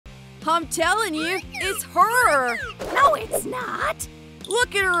I'm telling you, it's her. No, it's not.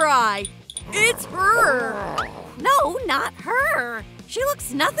 Look at her eye. It's her. No, not her. She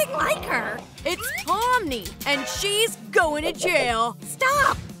looks nothing like her. It's Pomni, and she's going to jail.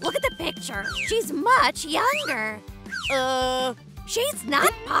 Stop! Look at the picture. She's much younger. She's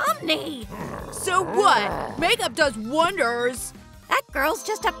not Pomni. So what? Makeup does wonders. That girl's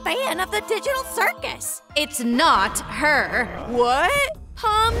just a fan of the Digital Circus. It's not her. What?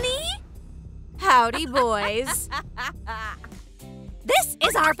 Pomni? Howdy, boys. This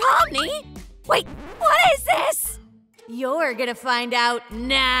is our Pomni. Wait, what is this? You're gonna find out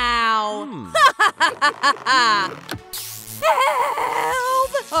now.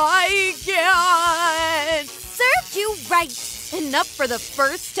 Help! I can't. Served you right. Enough for the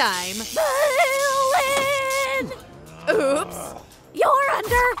first time. Villain! Oops. You're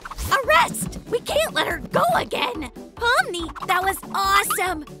under arrest. We can't let her go again. Pomni, that was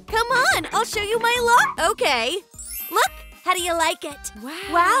awesome. Come on, I'll show you my look. Okay. Look, how do you like it?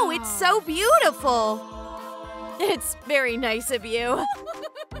 Wow, it's so beautiful. It's very nice of you.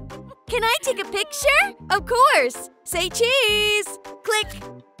 Can I take a picture? Of course. Say cheese. Click.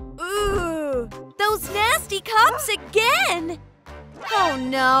 Ooh, those nasty cops again. Oh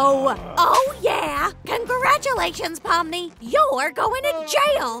no. Oh yeah. Congratulations, Pomni. You're going to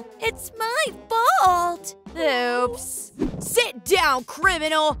jail. It's my fault. Oops. Sit down,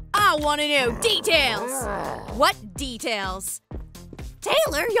 criminal. I want to know details. What details?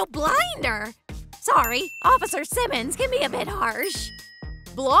 Taylor, you'll blind her. Sorry, Officer Simmons can be a bit harsh.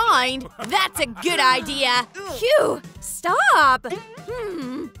 Blind? That's a good idea. Phew, stop.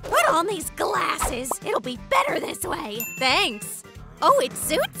 Put on these glasses. It'll be better this way. Thanks. Oh, it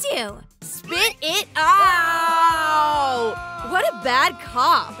suits you. Spit it out. What a bad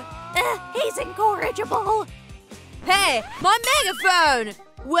cop. He's incorrigible. Hey, my megaphone.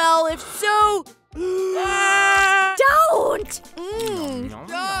 Well, if so... Don't!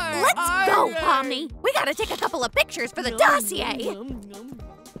 Let's go, Pomni. Pomni. We gotta take a couple of pictures for the dossier.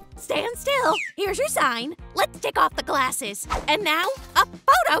 Stand still. Here's your sign. Let's take off the glasses. And now, a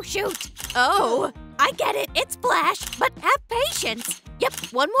photo shoot. Oh. I get it. It's Flash, but have patience. Yep,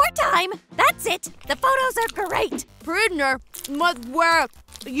 one more time. That's it. The photos are great. Prisoner must wear a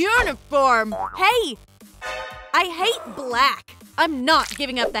uniform. Hey, I hate black. I'm not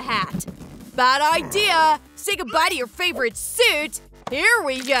giving up the hat. Bad idea. Say goodbye to your favorite suit. Here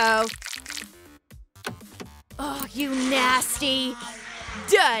we go. Oh, you nasty.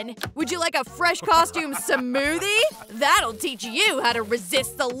 Done. Would you like a fresh costume smoothie? That'll teach you how to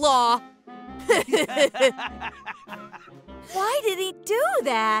resist the law. Why did he do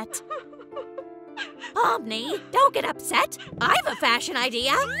that? Pomni, don't get upset. I have a fashion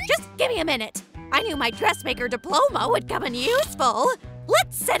idea. Just give me a minute. I knew my dressmaker diploma would come in useful.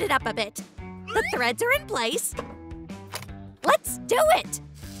 Let's set it up a bit. The threads are in place. Let's do it.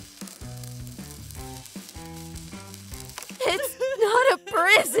 It's not a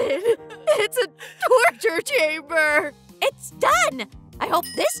prison. It's a torture chamber. It's done. I hope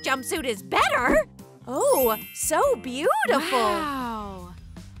this jumpsuit is better. Oh, so beautiful. Wow.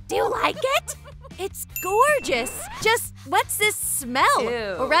 Do you like it? It's gorgeous. Just what's this smell?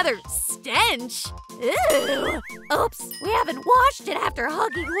 Ew. Or rather, stench. Ew. Oops, we haven't washed it after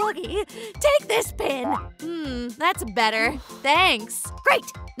Huggy Wuggy. Take this pin. That's better. Thanks. Great.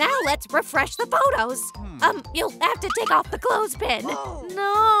 Now let's refresh the photos. You'll have to take off the clothespin.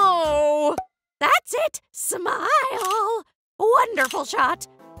 No. That's it. Smile. Wonderful shot.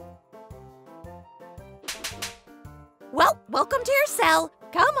 Well, welcome to your cell.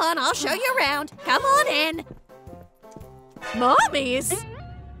 Come on, I'll show you around. Come on in. Mommies?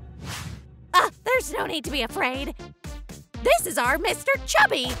 There's no need to be afraid. This is our Mr.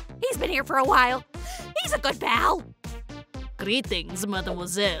 Chubby. He's been here for a while. He's a good pal. Greetings,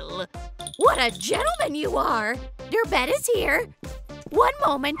 mademoiselle. What a gentleman you are. Your bed is here. One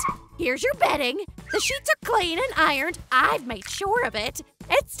moment. Here's your bedding. The sheets are clean and ironed. I've made sure of it.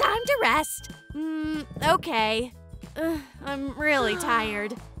 It's time to rest. Okay. I'm really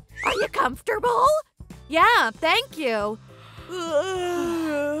tired. Are you comfortable? Yeah, thank you.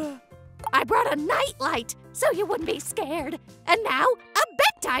 I brought a nightlight so you wouldn't be scared. And now, a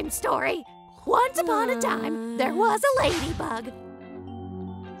bedtime story. Once upon a time, there was a ladybug.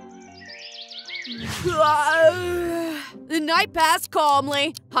 The night passed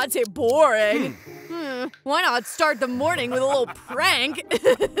calmly. I'd say boring. Why not start the morning with a little prank?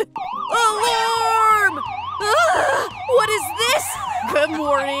 Alarm! What is this? Good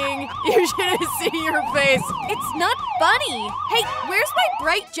morning. You should have seen your face. It's not funny. Hey, where's my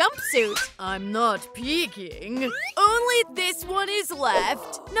bright jumpsuit? I'm not peeking. Only this one is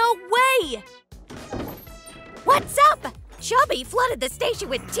left. No way. What's up? Chubby flooded the station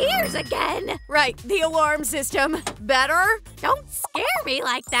with tears again. Right, the alarm system. Better? Don't scare me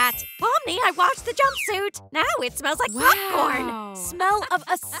like that. Pomni, I washed the jumpsuit. Now it smells like popcorn. Smell of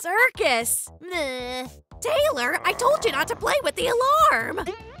a circus. Meh. Taylor, I told you not to play with the alarm.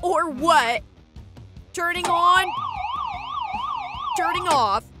 Or what? Turning on. Turning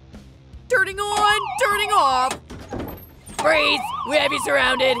off. Turning on. Turning off. Freeze! We have you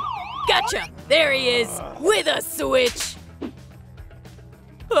surrounded. Gotcha! There he is, with a switch.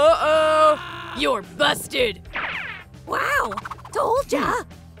 Uh-oh! You're busted. Wow, told ya.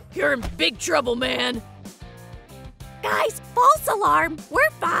 You're in big trouble, man. Guys, false alarm. We're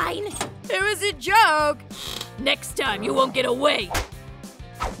fine. It was a joke. Next time, you won't get away.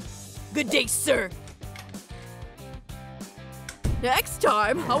 Good day, sir. Next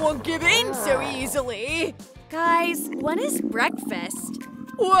time, I won't give in so easily. Guys, when is breakfast?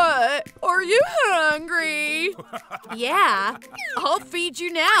 What? Are you hungry? Yeah. I'll feed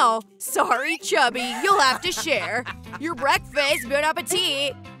you now. Sorry, Chubby. You'll have to share. Your breakfast, bon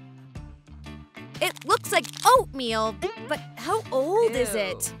appetit. It looks like oatmeal, but how old is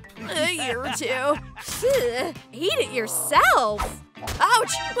it? A year or two. Ugh, eat it yourself.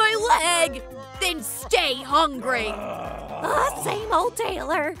 Ouch, my leg. Then stay hungry. Same old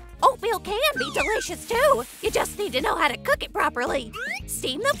Taylor. Oatmeal can be delicious too. You just need to know how to cook it properly.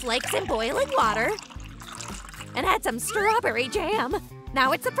 Steam the flakes in boiling water and add some strawberry jam.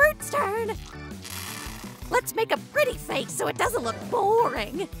 Now it's the fruit's turn. Let's make a pretty face so it doesn't look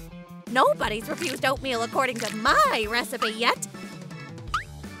boring. Nobody's refused oatmeal according to my recipe yet.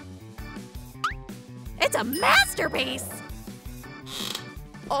 It's a masterpiece.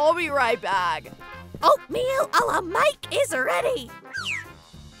 I'll be right back. Oatmeal a la Mike is ready.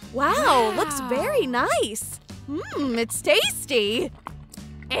 Wow, looks very nice. It's tasty.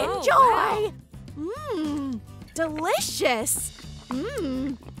 Enjoy. Delicious.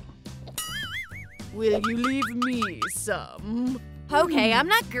 Will you leave me some? Okay, I'm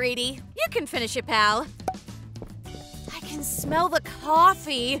not greedy. You can finish it, pal. I can smell the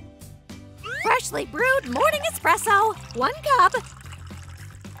coffee. Freshly brewed morning espresso. 1 cup.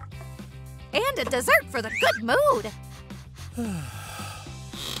 And a dessert for the good mood.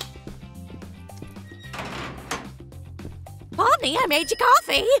 Pomni, I made you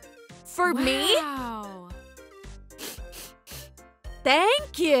coffee. For me?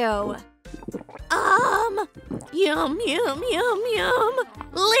 Thank you. Yum, yum, yum, yum.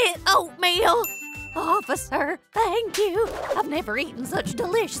 Lit oatmeal. Officer, thank you. I've never eaten such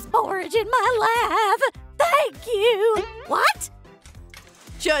delicious porridge in my life. Thank you. What?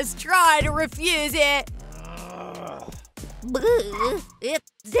 Just try to refuse it. Bleh,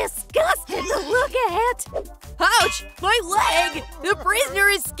 it's disgusting to look at. Ouch! My leg! The prisoner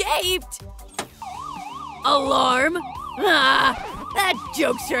escaped! Alarm? That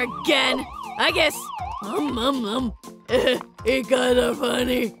jokester again. I guess. It kinda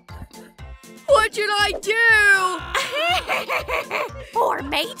funny. What should I do? Poor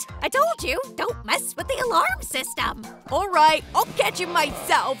mate. I told you, don't mess with the alarm system. All right, I'll catch him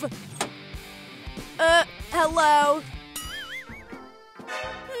myself. Hello?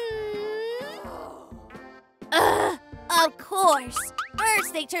 Of course.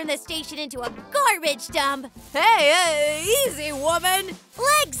 First, they turn the station into a garbage dump. Hey, easy, woman.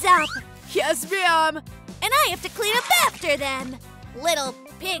 Legs up. Yes, ma'am. And I have to clean up after them. Little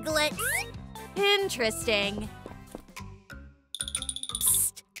piglets. Interesting.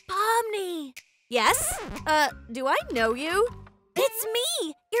 Psst, Pomni. Yes? Do I know you? It's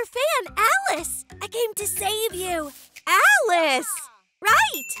me, your fan, Alice. I came to save you. Alice!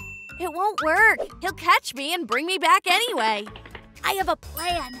 Right. It won't work. He'll catch me and bring me back anyway. I have a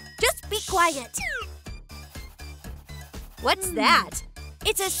plan. Just be quiet. What's that?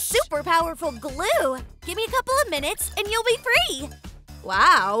 It's a super powerful glue. Give me a couple of minutes and you'll be free.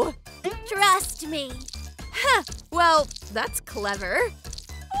 Wow. Trust me. Huh. Well, that's clever.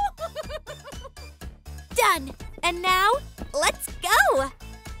 Done. And now, let's go.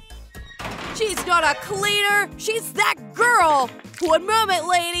 She's not a cleaner. She's that girl. One moment,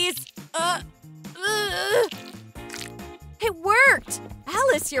 ladies. It worked.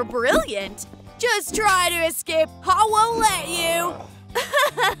 Alice, you're brilliant. Just try to escape. I won't let you.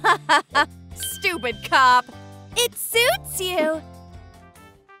 Stupid cop. It suits you.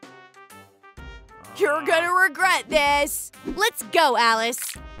 You're gonna regret this. Let's go, Alice.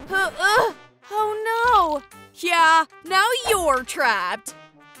 Oh no. Yeah, now you're trapped.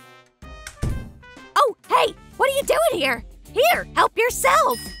 Oh, hey, what are you doing here? Here, help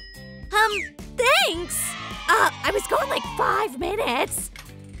yourself. Thanks. I was going like 5 minutes.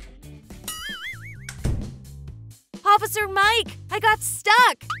 Officer Mike, I got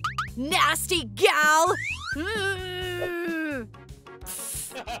stuck. Nasty gal.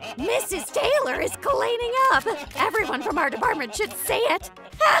 Mrs. Taylor is cleaning up. Everyone from our department should see it.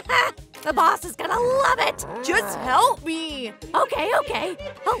 The boss is gonna love it. Just help me. Okay.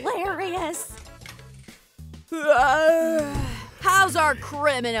 Hilarious. How's our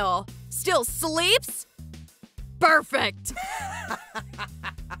criminal? Still sleeps? Perfect.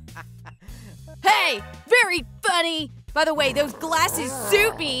 Hey, very funny. By the way, those glasses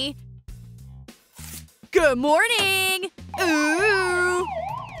suit me. Good morning. Ooh.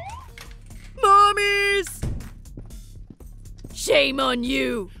 Mommies. Shame on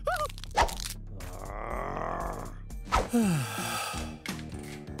you.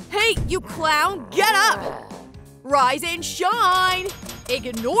 Hey, you clown, get up. Rise and shine.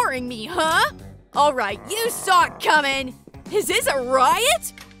 Ignoring me, huh? All right, you saw it coming. Is this a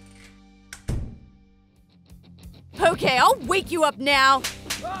riot? Okay, I'll wake you up now.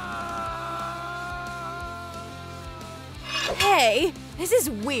 Hey, this is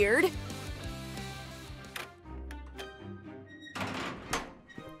weird.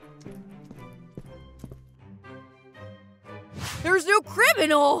 There's no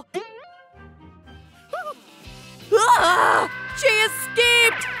criminal. Ah! She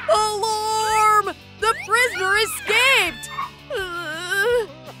escaped! Alarm! The prisoner escaped!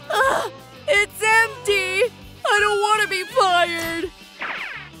 It's empty! I don't want to be fired!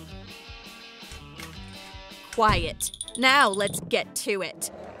 Quiet. Now let's get to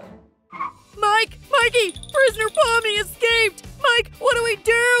it. Mikey! Prisoner Pomni escaped! Mike, what do we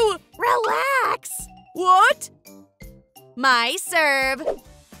do? Relax. What? My serve.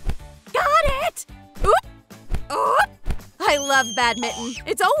 Got it. Oop! Oop! I love badminton.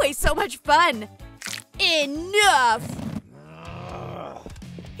 It's always so much fun. Enough!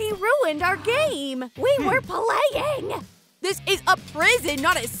 He ruined our game. We were playing. This is a prison,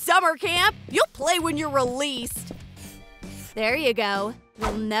 not a summer camp. You'll play when you're released. There you go.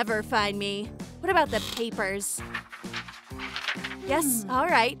 You'll never find me. What about the papers? Yes, all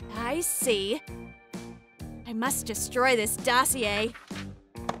right. I see. I must destroy this dossier.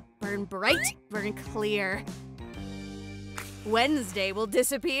 Burn bright, burn clear. Wednesday will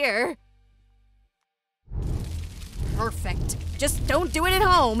disappear. Perfect. Just don't do it at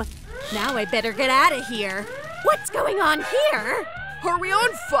home. Now I better get out of here. What's going on here? Are we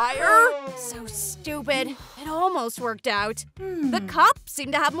on fire? So stupid. It almost worked out. The cops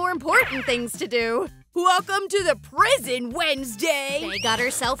seem to have more important things to do. Welcome to the prison, Wednesday! They got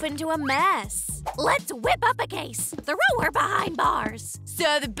herself into a mess. Let's whip up a case. Throw her behind bars.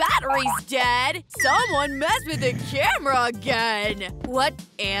 So the battery's dead. Someone messed with the camera again. What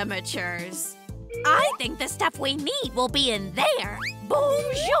amateurs. I think the stuff we need will be in there.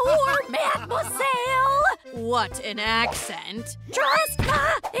 Bonjour, mademoiselle. What an accent. Trust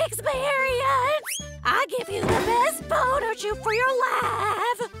my experience. I give you the best photo shoot for your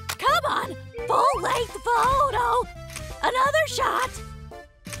life. Come on, full-length photo. Another shot.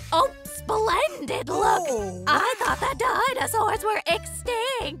 Oh, splendid look. I thought the dinosaurs were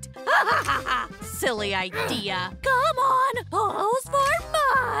extinct. Silly idea. Come on, pose for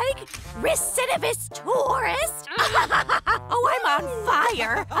Mike. Recidivist tourist. Oh, I'm on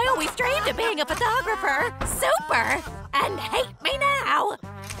fire. I always dreamed of being a photographer. Super. And hate me now.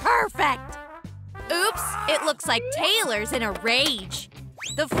 Perfect. Oops, it looks like Taylor's in a rage.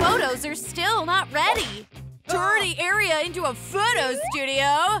 The photos are still not ready. Turn the area into a photo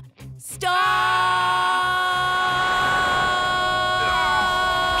studio. Stop!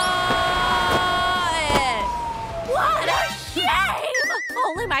 What a shame!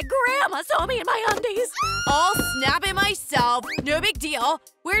 Only my grandma saw me in my undies. I'll snap it myself. No big deal.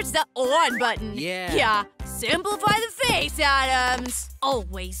 Where's the on button? Yeah. Simplify the face, Adams.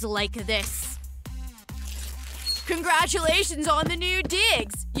 Always like this. Congratulations on the new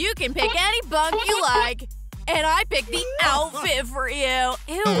digs. You can pick any bunk you like. And I picked the outfit for you.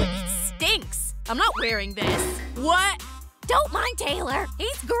 Ew, it stinks. I'm not wearing this. What? Don't mind Taylor.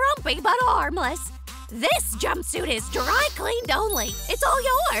 He's grumpy but harmless. This jumpsuit is dry cleaned only. It's all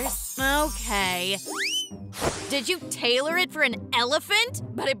yours. Okay. Did you tailor it for an elephant,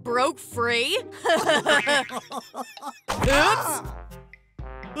 but it broke free? Oops.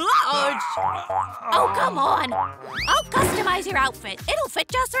 Ouch! Oh, come on. I'll customize your outfit. It'll fit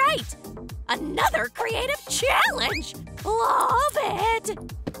just right. Another creative challenge. Love it.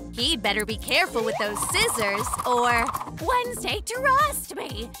 He'd better be careful with those scissors, or… Wednesday, trust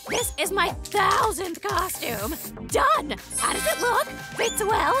me. This is my 1000th costume. Done. How does it look? Fits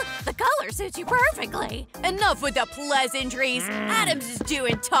well? The color suits you perfectly. Enough with the pleasantries. Adams is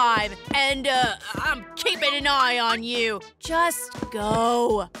doing time, and I'm keeping an eye on you. Just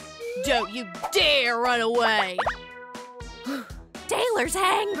go. Don't you dare run away. Taylor's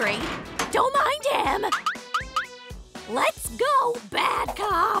hangry. Don't mind him. Let's go, bad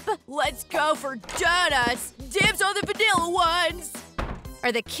cop. Let's go for donuts. Dibs on the vanilla ones.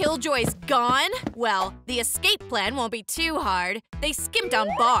 Are the killjoys gone? Well, the escape plan won't be too hard. They skimped on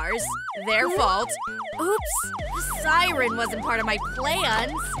bars. Their fault. Oops, the siren wasn't part of my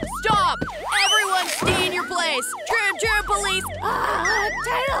plans. Stop! Everyone stay in your place! Troomp police!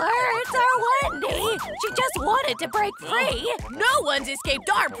 Taylor, it's our Wendy. She just wanted to break free. No one's escaped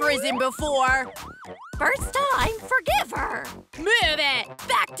our prison before! First time, forgive her. Move it!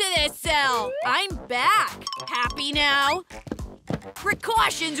 Back to this cell! I'm back! Happy now?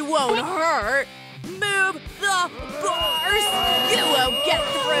 Precautions won't hurt! Move the bars! You won't get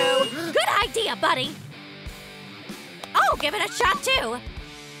through! Good idea, buddy. I'll give it a shot, too.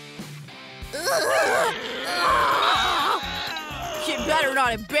 You better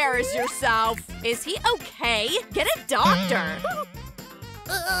not embarrass yourself. Is he okay? Get a doctor.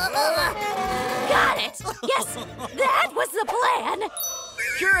 Got it. Yes, that was the plan.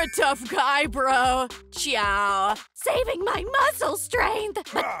 You're a tough guy, bro. Ciao. Saving my muscle strength.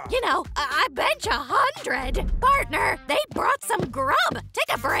 But, you know, I bench 100. Partner, they brought some grub.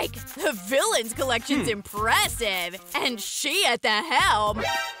 Take a break. The villain's collection's impressive. And she at the helm.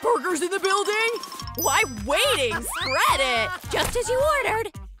 Burgers in the building? Why waiting? Spread it. Just as you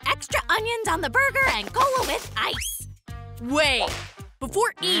ordered. Extra onions on the burger and cola with ice. Wait.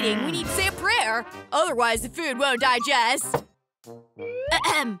 Before eating, we need to say a prayer. Otherwise, the food won't digest.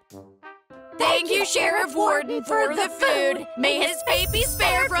 Thank you, Sheriff Warden, for the food. May his fate be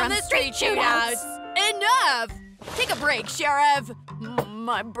spared from the street shootouts. Enough! Take a break, Sheriff.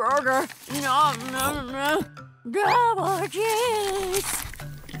 My burger. No. Double cheese.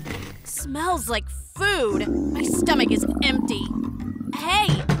 Smells like food. My stomach is empty. Hey,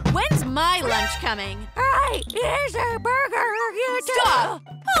 when's my lunch coming? Right, here's our burger. You Stop!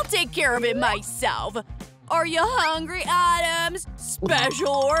 I'll take care of it myself. Are you hungry, Adams?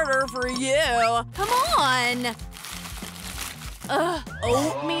 Special order for you. Come on.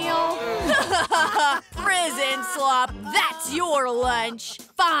 Oatmeal? Prison slop. That's your lunch.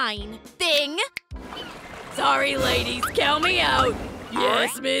 Fine. Thing. Sorry, ladies. Count me out.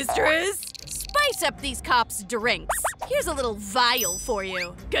 Yes, mistress? Spice up these cops' drinks. Here's a little vial for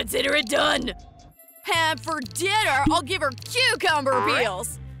you. Consider it done. And for dinner, I'll give her cucumber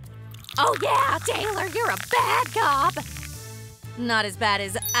peels. Oh yeah, Taylor, you're a bad cop. Not as bad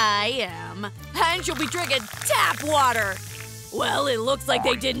as I am. And she'll be drinking tap water. Well, it looks like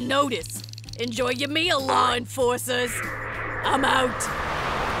they didn't notice. Enjoy your meal, law enforcers. I'm out.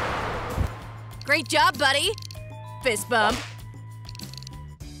 Great job, buddy. Fist bump.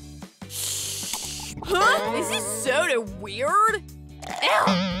 Huh? Is this soda weird? Ew,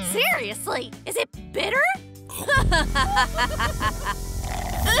 seriously, is it bitter? We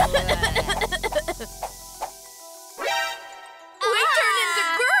turned into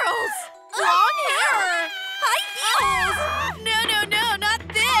girls! Long hair! High heels! No, not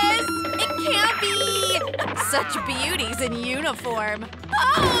this! It can't be! Such beauties in uniform.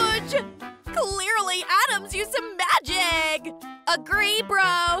 Ouch! Clearly Adams used some magic! Agree,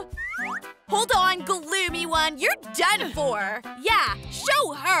 bro! Hold on, gloomy one, you're done for! Yeah,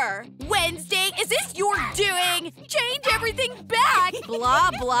 show her! Wednesday, is this your doing? Change everything back!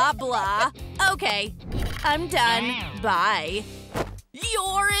 Blah, blah, blah. Okay, I'm done. Bye.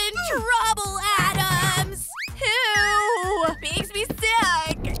 You're in trouble, Adams! Ew! Makes me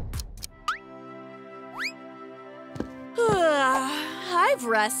sick! I've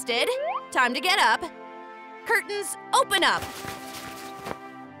rested. Time to get up. Curtains, open up.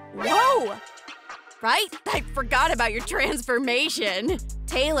 Whoa! Right? I forgot about your transformation.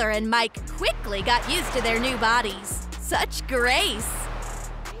 Taylor and Mike quickly got used to their new bodies. Such grace.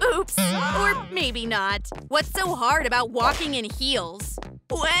 Oops. Or maybe not. What's so hard about walking in heels?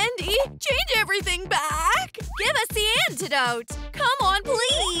 Wendy, change everything back. Give us the antidote. Come on,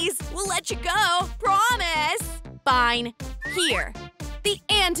 please. We'll let you go. Promise. Fine. Here. The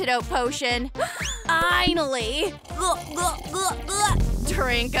antidote potion. Finally.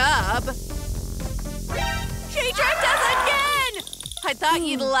 Drink up. She tricked us again! I thought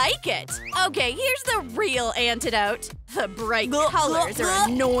you'd like it. Okay, here's the real antidote. The bright colors are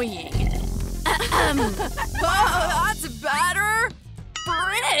annoying. Oh, that's better.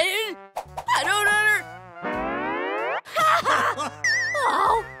 British.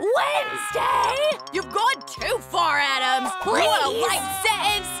 too far, Adams! Please. What a life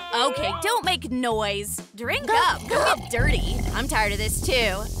sentence! Okay, don't make noise. Drink up, go get dirty. I'm tired of this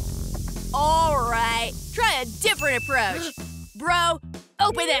too. Alright, try a different approach. Bro,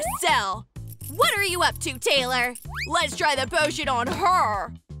 open this cell. What are you up to, Taylor? Let's try the potion on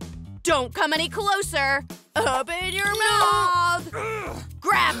her. Don't come any closer. Open your mouth.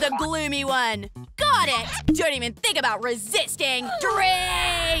 Grab the gloomy one. Got it. Don't even think about resisting.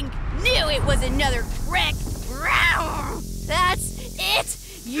 Drink. Knew it was another trick. That's it.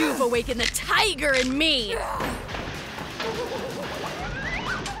 You've awakened the tiger in me.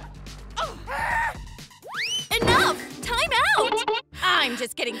 Enough. Time out. I'm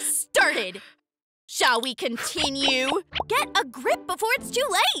just getting started. Shall we continue? Get a grip before it's too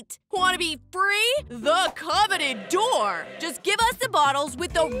late. Want to be free? The coveted door. Just give us the bottles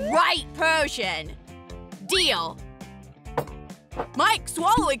with the right potion. Deal. Mike,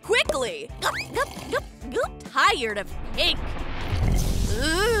 swallow it quickly. Tired of pink.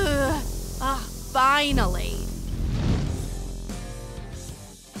 Ugh. Ah, finally.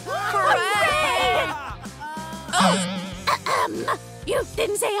 Hooray! You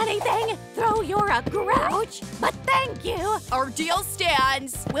didn't say anything. Throw, you're a grouch. But thank you. Our deal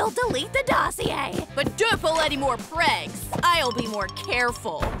stands. We'll delete the dossier. But don't pull any more pranks. I'll be more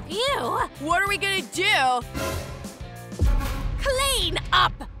careful. You? What are we gonna do? Clean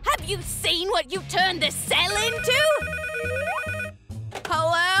up! Have you seen what you turned this cell into?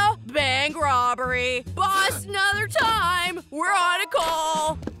 Hello? Bank robbery. Boss, another time. We're on a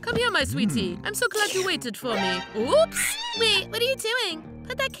call. Come here, my sweetie. I'm so glad you waited for me. Oops! Wait, what are you doing?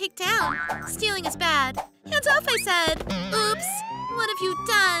 Put that cake down. Stealing is bad. Hands off, I said. Oops. What have you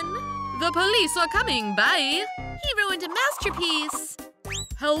done? The police are coming. Bye. He ruined a masterpiece.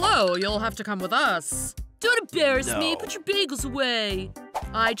 Hello, you'll have to come with us. Don't embarrass me. Put your bagels away.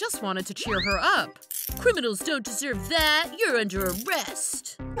 I just wanted to cheer her up. Criminals don't deserve that. You're under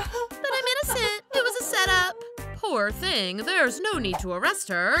arrest. But I'm innocent. It was a setup. Poor thing. There's no need to arrest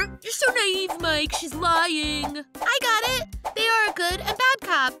her. You're so naive, Mike. She's lying. I got it. They are a good and bad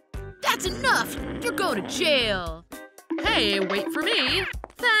cop. That's enough. You're going to jail. Hey, wait for me.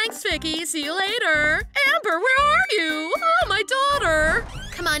 Thanks, Vicky. See you later. Amber, where are you? Oh, my daughter.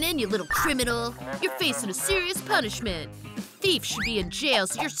 Come on in, you little criminal. You're facing a serious punishment. The thief should be in jail,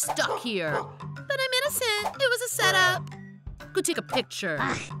 so you're stuck here. But I'm innocent. It was a setup. Go take a picture.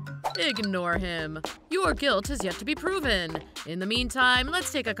 Ignore him. Your guilt has yet to be proven. In the meantime,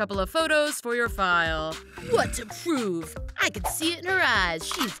 let's take a couple of photos for your file. What to prove? I can see it in her eyes.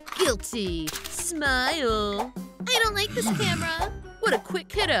 She's guilty. Smile. I don't like this camera. What a quick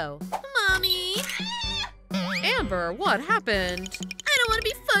kiddo. Mommy. Amber, what happened? I don't want to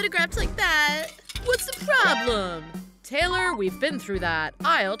be photographed like that. What's the problem? Taylor, we've been through that.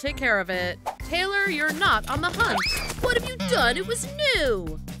 I'll take care of it. Taylor, you're not on the hunt. What have you done? It was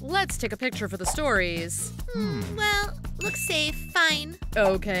new. Let's take a picture for the stories. Well, looks safe. Fine.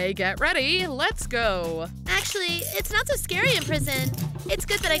 Okay, get ready. Let's go. Actually, it's not so scary in prison. It's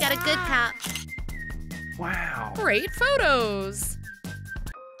good that I got a good cop. Wow. Great photos.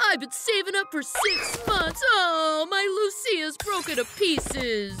 I've been saving up for 6 months. Oh, my Lucia's broken to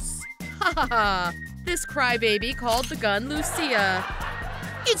pieces. Ha ha ha. This crybaby called the gun Lucia.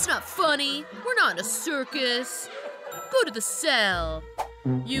 It's not funny. We're not in a circus. Go to the cell.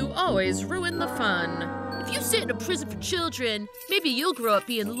 You always ruin the fun. If you sit in a prison for children, maybe you'll grow up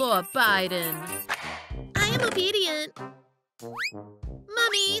being law-abiding. I am obedient.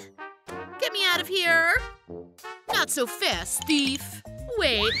 Mommy, get me out of here. Not so fast, thief.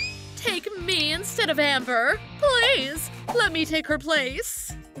 Wait, take me instead of Amber. Please, let me take her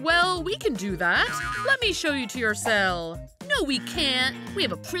place. Well, we can do that. Let me show you to your cell. No, we can't. We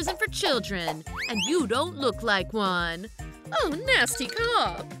have a prison for children, and you don't look like one. Oh, nasty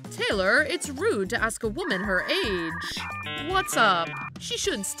cop. Taylor, it's rude to ask a woman her age. What's up? She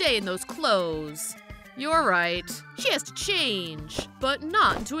shouldn't stay in those clothes. You're right. She has to change, but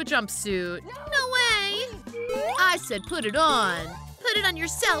not into a jumpsuit. No way. I said put it on. Put it on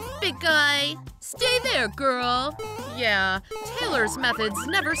yourself, big guy. Stay there, girl. Yeah, Taylor's methods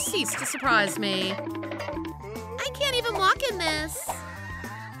never cease to surprise me. I can't even walk in this.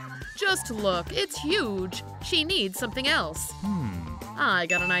 Just look, it's huge. She needs something else. I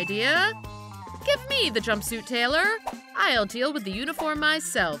got an idea. Give me the jumpsuit, Taylor. I'll deal with the uniform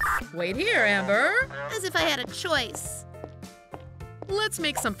myself. Wait here, Amber. As if I had a choice. Let's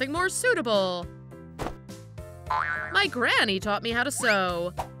make something more suitable. My granny taught me how to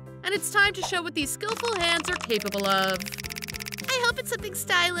sew. And it's time to show what these skillful hands are capable of. I hope it's something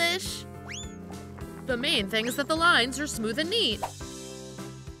stylish. The main thing is that the lines are smooth and neat.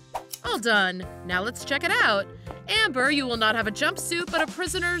 All done. Now let's check it out. Amber, you will not have a jumpsuit, but a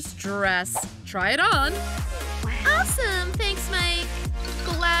prisoner's dress. Try it on. Awesome! Thanks, Mike.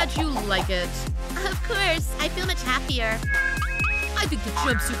 Glad you like it. Of course, I feel much happier. I think the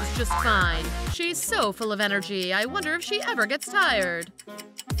jumpsuit was just fine. She's so full of energy. I wonder if she ever gets tired.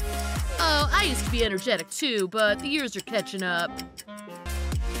 Oh, I used to be energetic too, but the years are catching up.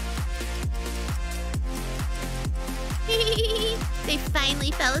 They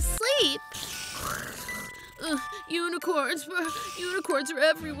finally fell asleep. Unicorns are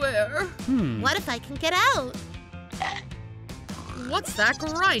everywhere. What if I can get out? What's that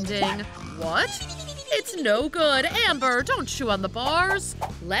grinding? What? It's no good. Amber, don't chew on the bars.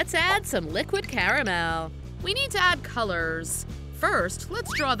 Let's add some liquid caramel. We need to add colors. First,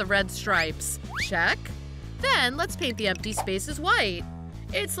 let's draw the red stripes. Check. Then, let's paint the empty spaces white.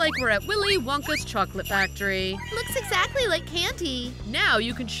 It's like we're at Willy Wonka's chocolate factory. Looks exactly like candy. Now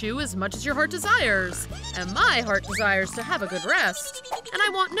you can chew as much as your heart desires. And my heart desires to have a good rest. And I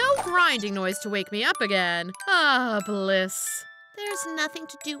want no grinding noise to wake me up again. Ah, bliss. There's nothing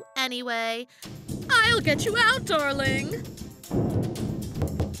to do anyway. I'll get you out, darling.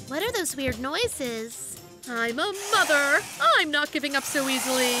 What are those weird noises? I'm a mother. I'm not giving up so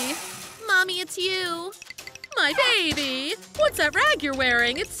easily. Mommy, it's you. My baby! What's that rag you're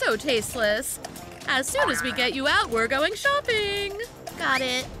wearing? It's so tasteless. As soon as we get you out, we're going shopping. Got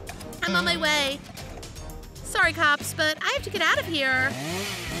it. I'm on my way. Sorry, cops, but I have to get out of here.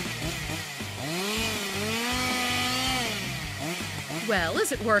 Well,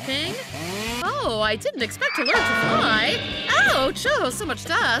 is it working? Oh, I didn't expect to learn to fly. Ouch! Oh, so much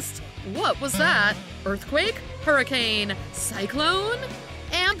dust. What was that? Earthquake? Hurricane? Cyclone?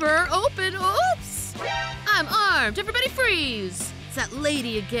 Amber, open! Oops! I'm armed! Everybody freeze! It's that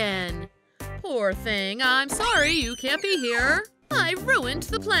lady again. Poor thing. I'm sorry you can't be here. I ruined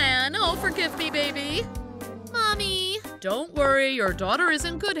the plan. Oh, forgive me, baby. Mommy. Don't worry, your daughter is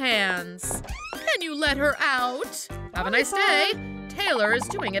in good hands. Can you let her out? Have a nice day. Taylor is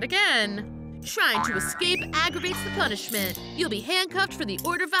doing it again. Trying to escape aggravates the punishment. You'll be handcuffed for the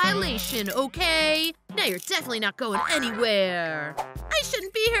order violation, okay? Now you're definitely not going anywhere. I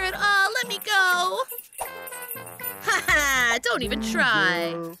shouldn't be here at all. Let me go. Haha, don't even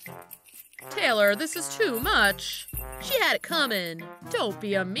try. Taylor, this is too much. She had it coming. Don't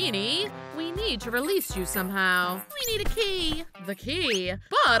be a meanie. We need to release you somehow. We need a key. The key?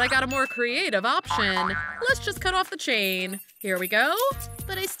 But I got a more creative option. Let's just cut off the chain. Here we go.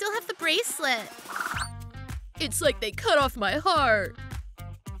 But I still have the bracelet. It's like they cut off my heart.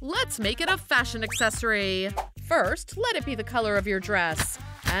 Let's make it a fashion accessory. First, let it be the color of your dress.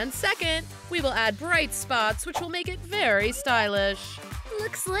 And second, we will add bright spots, which will make it very stylish.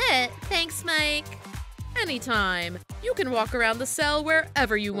 Looks lit. Thanks, Mike. Anytime. You can walk around the cell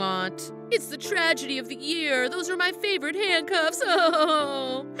wherever you want. It's the tragedy of the year. Those are my favorite handcuffs.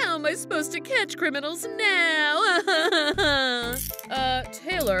 Oh, how am I supposed to catch criminals now?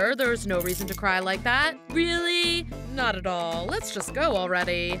 Taylor, there's no reason to cry like that. Really? Not at all. Let's just go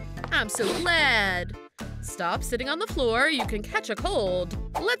already. I'm so glad. Stop sitting on the floor. You can catch a cold.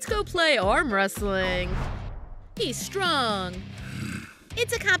 Let's go play arm wrestling. He's strong.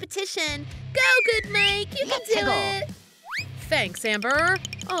 It's a competition. Go, good Mike. You can do it. Thanks, Amber.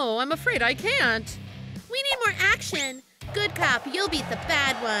 Oh, I'm afraid I can't. We need more action. Good cop, you'll beat the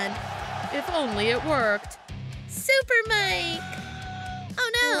bad one. If only it worked. Super Mike.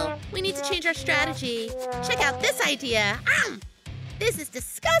 Oh no, we need to change our strategy. Check out this idea. This is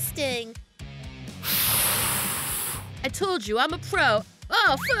disgusting. I told you, I'm a pro.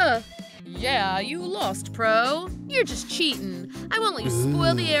 Oh, yeah, you lost, pro. You're just cheating. I won't let you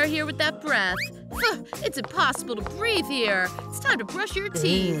spoil the air here with that breath. It's impossible to breathe here. It's time to brush your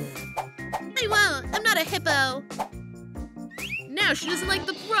teeth. I won't. I'm not a hippo. Now she doesn't like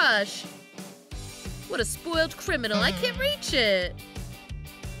the brush. What a spoiled criminal. I can't reach it.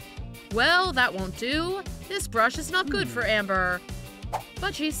 Well, that won't do. This brush is not good for Amber.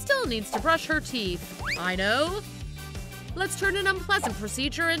 But she still needs to brush her teeth. I know. Let's turn an unpleasant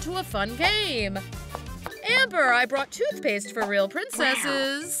procedure into a fun game. Amber, I brought toothpaste for real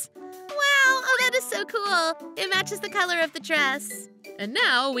princesses. Wow, oh, that is so cool. It matches the color of the dress. And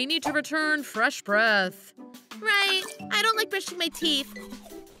now we need to return fresh breath. Right, I don't like brushing my teeth.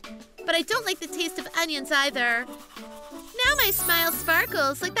 But I don't like the taste of onions either. Now my smile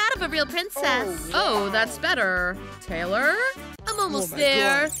sparkles like that of a real princess. Oh, that's better. Taylor? I'm almost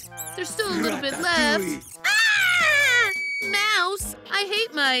there. There's still a little bit left. Mouse! I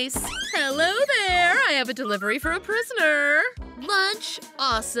hate mice. Hello there! I have a delivery for a prisoner. Lunch?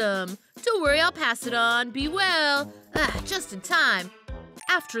 Awesome. Don't worry, I'll pass it on. Be well. Just in time.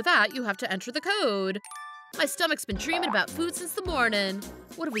 After that, you have to enter the code. My stomach's been dreaming about food since the morning.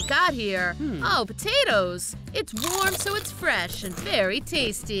 What have we got here? Oh, potatoes. It's warm, so it's fresh and very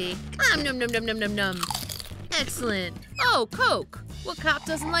tasty. Nom nom nom nom nom nom. Excellent. Oh, Coke. What cop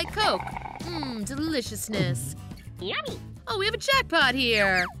doesn't like Coke? Deliciousness. Yummy. Oh, we have a jackpot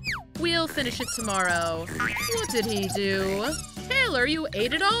here. We'll finish it tomorrow. What did he do? Taylor, you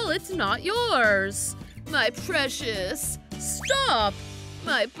ate it all. It's not yours. My precious. Stop.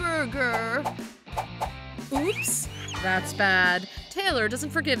 My burger. Oops. That's bad. Taylor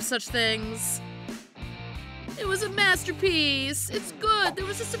doesn't forgive such things. It was a masterpiece. It's good. There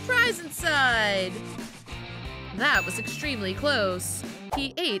was a surprise inside. That was extremely close.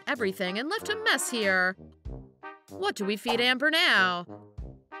 He ate everything and left a mess here. What do we feed Amber now?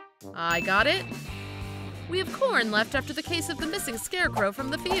 I got it. We have corn left after the case of the missing scarecrow from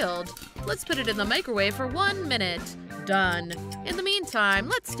the field. Let's put it in the microwave for 1 minute. Done. In the meantime,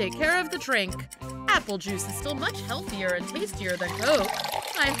 let's take care of the drink. Apple juice is still much healthier and tastier than Coke.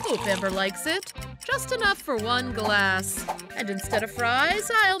 I hope Amber likes it. Just enough for 1 glass. And instead of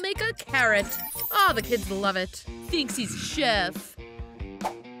fries, I'll make a carrot. Ah, the kids love it. Thinks he's a chef.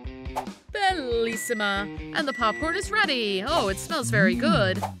 Bellissima. And the popcorn is ready. Oh, it smells very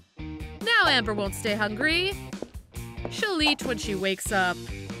good. Now Amber won't stay hungry. She'll eat when she wakes up.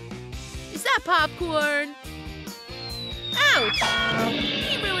 Is that popcorn? Ouch!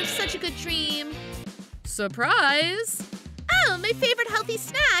 He ruined such a good dream. Surprise! Oh, my favorite healthy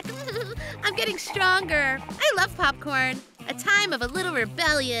snack. I'm getting stronger. I love popcorn. A time of a little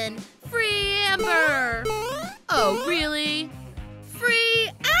rebellion. Free Amber! Oh, really? Free!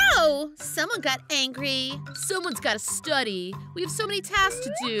 Ow! Someone got angry. Someone's gotta study. We have so many tasks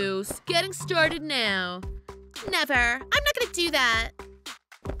to do. Getting started now. Never. I'm not gonna do that.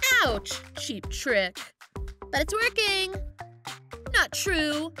 Ouch! Cheap trick. But it's working. Not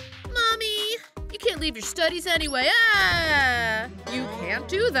true. Mommy, you can't leave your studies anyway. Ah! You can't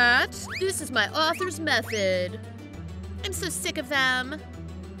do that. This is my author's method. I'm so sick of them.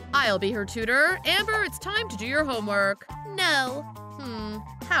 I'll be her tutor. Amber, it's time to do your homework. No.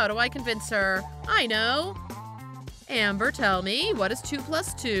 How do I convince her? I know. Amber, tell me, what is 2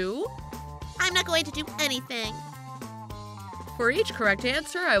 plus 2? I'm not going to do anything. For each correct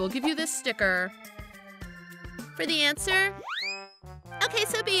answer, I will give you this sticker. For the answer? Okay,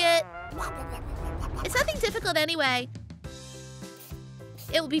 so be it. It's nothing difficult anyway.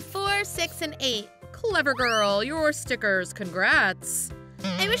 It will be 4, 6, and 8. Clever girl, your stickers, congrats.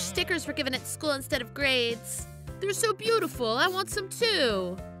 I wish stickers were given at school instead of grades. They're so beautiful, I want some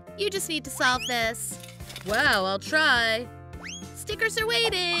too. You just need to solve this. Well, I'll try. Stickers are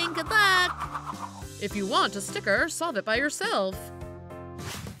waiting, good luck. If you want a sticker, solve it by yourself.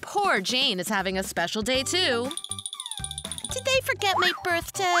 Poor Jane is having a special day too. Did they forget my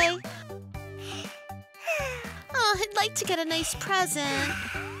birthday? Oh, I'd like to get a nice present.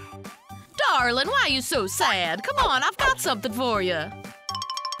 Darling, why are you so sad? Come on, I've got something for you.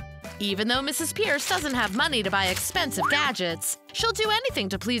 Even though Mrs. Pierce doesn't have money to buy expensive gadgets, she'll do anything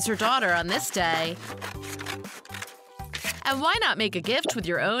to please her daughter on this day. And why not make a gift with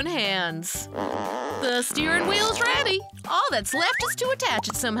your own hands? The steering wheel's ready. All that's left is to attach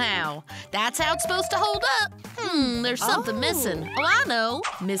it somehow. That's how it's supposed to hold up. There's something missing. Oh, I know.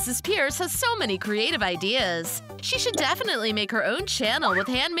 Mrs. Pierce has so many creative ideas. She should definitely make her own channel with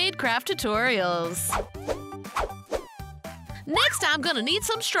handmade craft tutorials. Next, I'm gonna need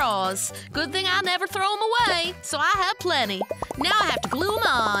some straws. Good thing I never throw them away, so I have plenty. Now I have to glue them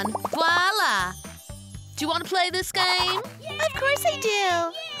on. Voila! Do you want to play this game? Of course I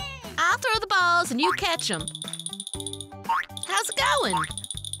do. I'll throw the balls and you catch them. How's it going?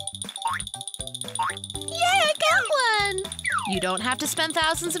 Yay, I got one! You don't have to spend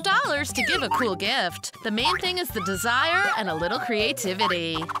thousands of dollars to give a cool gift. The main thing is the desire and a little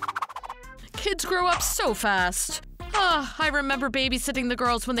creativity. Kids grow up so fast. Ah, I remember babysitting the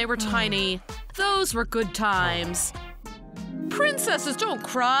girls when they were tiny. Those were good times. Princesses, don't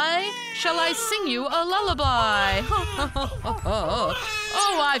cry. Shall I sing you a lullaby? Oh,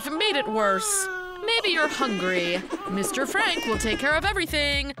 I've made it worse. Maybe you're hungry. Mr. Frank will take care of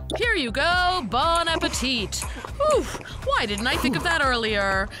everything. Here you go. Bon appetit. Oof, why didn't I think of that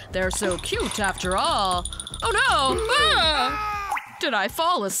earlier? They're so cute after all. Oh no! Ah! Did I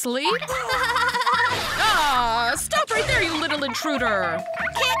fall asleep? Ah! Stop right there, you little intruder!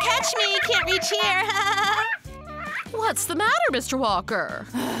 Can't catch me, can't reach here. What's the matter, Mr. Walker?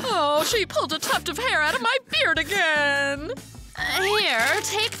 Oh, she pulled a tuft of hair out of my beard again! Here,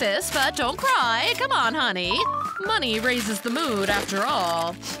 take this, but don't cry. Come on, honey. Money raises the mood, after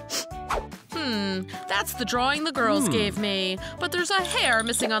all. That's the drawing the girls gave me, but there's a hair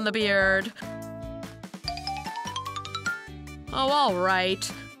missing on the beard. Oh, all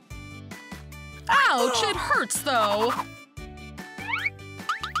right. Ouch, it hurts though.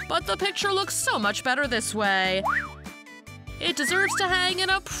 But the picture looks so much better this way. It deserves to hang in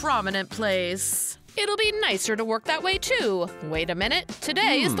a prominent place. It'll be nicer to work that way too. Wait a minute,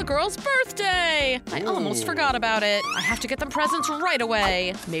 today is the girl's birthday! I almost forgot about it. I have to get them presents right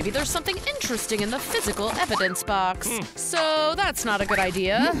away. Maybe there's something interesting in the physical evidence box. So that's not a good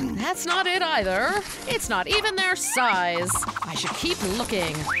idea. That's not it either. It's not even their size. I should keep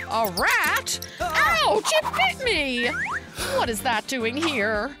looking. A rat? Ouch, it bit me! What is that doing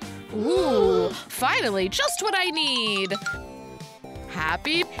here? Ooh, finally, just what I need.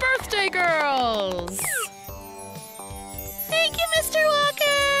 Happy birthday, girls! Thank you, Mr.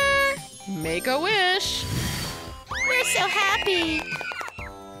 Walker! Make a wish. We're so happy.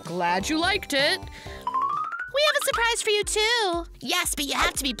 Glad you liked it. We have a surprise for you, too. Yes, but you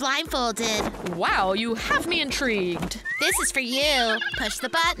have to be blindfolded. Wow, you have me intrigued. This is for you. Push the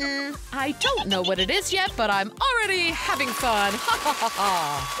button. I don't know what it is yet, but I'm already having fun. Ha ha ha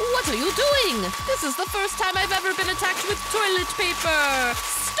ha. What are you doing? This is the first time I've ever been attacked with toilet paper.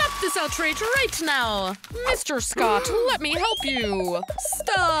 Stop this outrage right now. Mr. Scott, let me help you.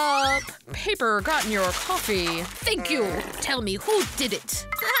 Stop. Paper got in your coffee. Thank you. Tell me who did it.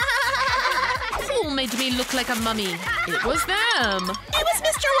 Who made me look like a mummy? It was them. It was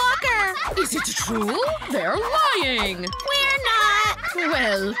Mr. Walker. Is it true? They're lying. We're not.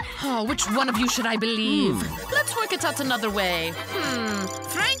 Well, which one of you should I believe? Let's work it out another way.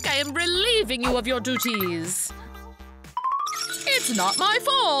 Frank, I am relieving you of your duties. It's not my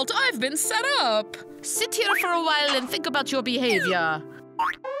fault. I've been set up. Sit here for a while and think about your behavior.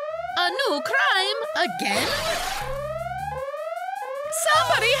 A new crime? Again?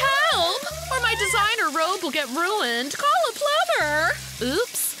 Somebody help! Or my designer robe will get ruined. Call a plumber!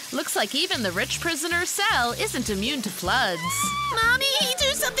 Oops. Looks like even the rich prisoner cell isn't immune to floods. Mommy,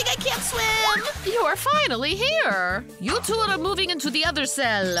 do something, I can't swim! You're finally here! You two are moving into the other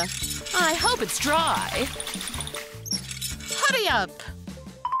cell. I hope it's dry. Hurry up!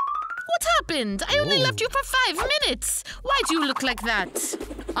 What happened? I only left you for 5 minutes! Why do you look like that?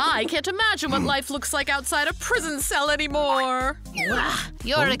 I can't imagine what life looks like outside a prison cell anymore.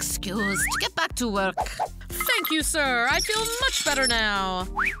 You're excused. Get back to work. Thank you, sir. I feel much better now.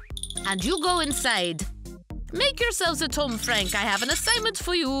 And you go inside. Make yourselves at home, Frank. I have an assignment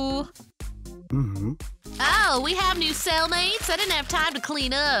for you. Oh, we have new cellmates. I didn't have time to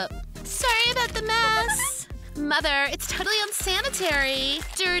clean up. Sorry about the mess. Mother, it's totally unsanitary.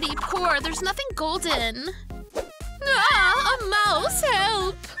 Dirty, poor, there's nothing golden. Ah, a mouse,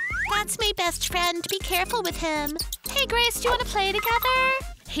 help! That's my best friend. Be careful with him. Hey, Grace, do you want to play together?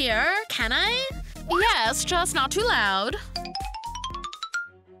 Here, can I? Yes, just not too loud.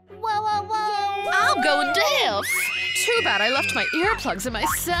 Whoa, whoa, whoa. I'll go deaf. Too bad I left my earplugs in my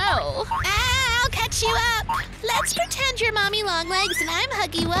cell. I'll catch you up. Let's pretend you're Mommy Longlegs and I'm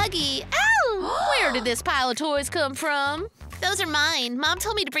Huggy Wuggy. Ow! Where did this pile of toys come from? Those are mine. Mom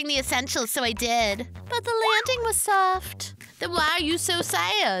told me to bring the essentials, so I did. But the landing was soft. Then why are you so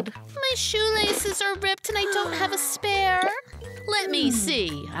sad? My shoelaces are ripped and I don't have a spare. Let me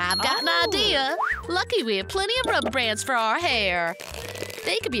see. I've got an idea. Lucky we have plenty of rubber bands for our hair.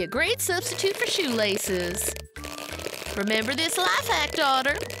 They could be a great substitute for shoelaces. Remember this life hack,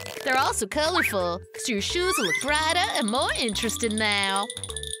 daughter? They're also colorful, so your shoes will look brighter and more interesting now.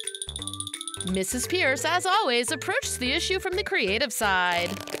 Mrs. Pierce, as always, approaches the issue from the creative side.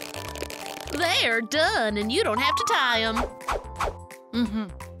 They're done, and you don't have to tie them.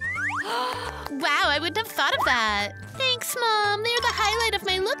 Wow, I wouldn't have thought of that. Thanks, Mom. They're the highlight of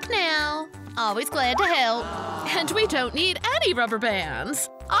my look now. Always glad to help. And we don't need any rubber bands.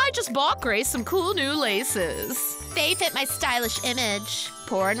 I just bought Grace some cool new laces. They fit my stylish image.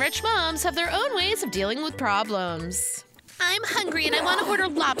 Poor and rich moms have their own ways of dealing with problems. I'm hungry and I want to order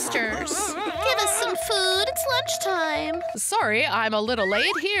lobsters. Give us some food. It's lunchtime. Sorry, I'm a little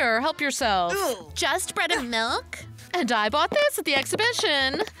late. Here, help yourself. Just bread and milk? And I bought this at the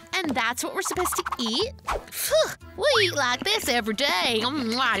exhibition. And that's what we're supposed to eat? We eat like this every day.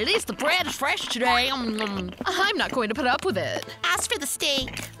 At least the bread is fresh today. I'm not going to put up with it. As for the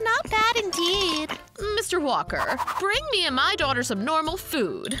steak, not bad indeed. Mr. Walker, bring me and my daughter some normal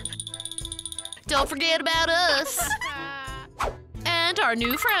food. Don't forget about us. And our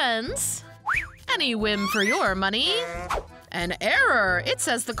new friends. Any whim for your money? An error! It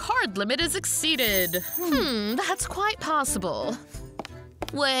says the card limit is exceeded. That's quite possible.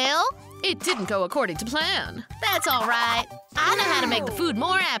 Well, it didn't go according to plan. That's all right. I know how to make the food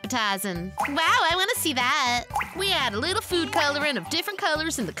more appetizing. Wow, I want to see that. We add a little food coloring of different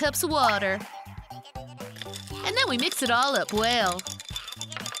colors in the cups of water. And then we mix it all up well.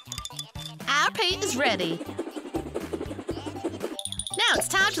 Our paint is ready. Now it's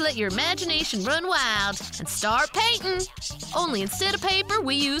time to let your imagination run wild and start painting. Only instead of paper,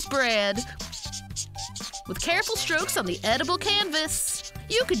 we use bread. With careful strokes on the edible canvas,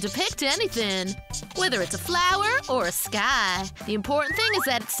 you can depict anything, whether it's a flower or a sky. The important thing is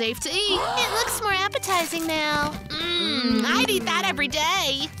that it's safe to eat. It looks more appetizing now. I'd eat that every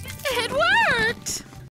day. It worked!